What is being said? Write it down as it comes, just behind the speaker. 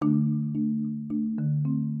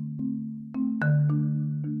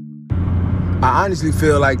I honestly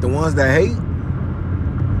feel like the ones that hate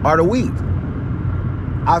are the weak.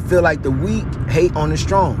 I feel like the weak hate on the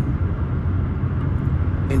strong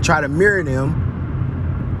and try to mirror them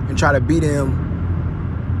and try to beat them,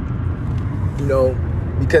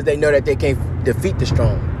 because they know that they can't defeat the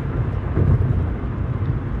strong.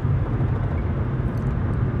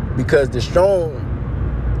 Because the strong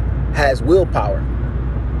has willpower,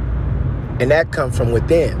 and that comes from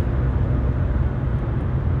within.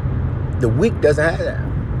 The weak doesn't have that.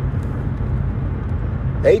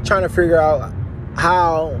 They trying to figure out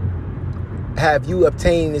how have you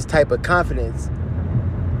obtained this type of confidence,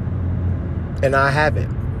 and I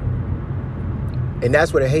haven't. And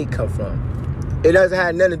that's where the hate comes from. It doesn't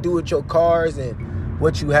have nothing to do with your cars and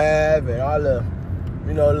what you have and all the,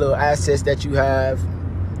 little assets that you have,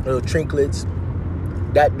 little trinkets.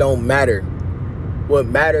 That don't matter. What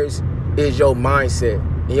matters is your mindset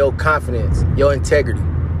and your confidence, your integrity.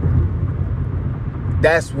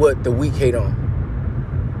 That's what the weak hate on.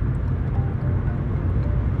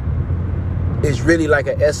 It's really like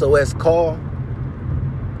a SOS call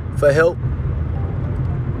for help.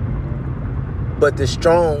 But the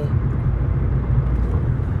strong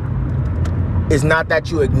is not that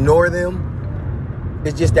you ignore them.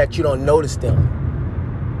 It's just that you don't notice them.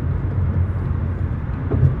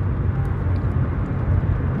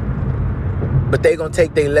 But they gonna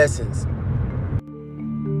take their lessons.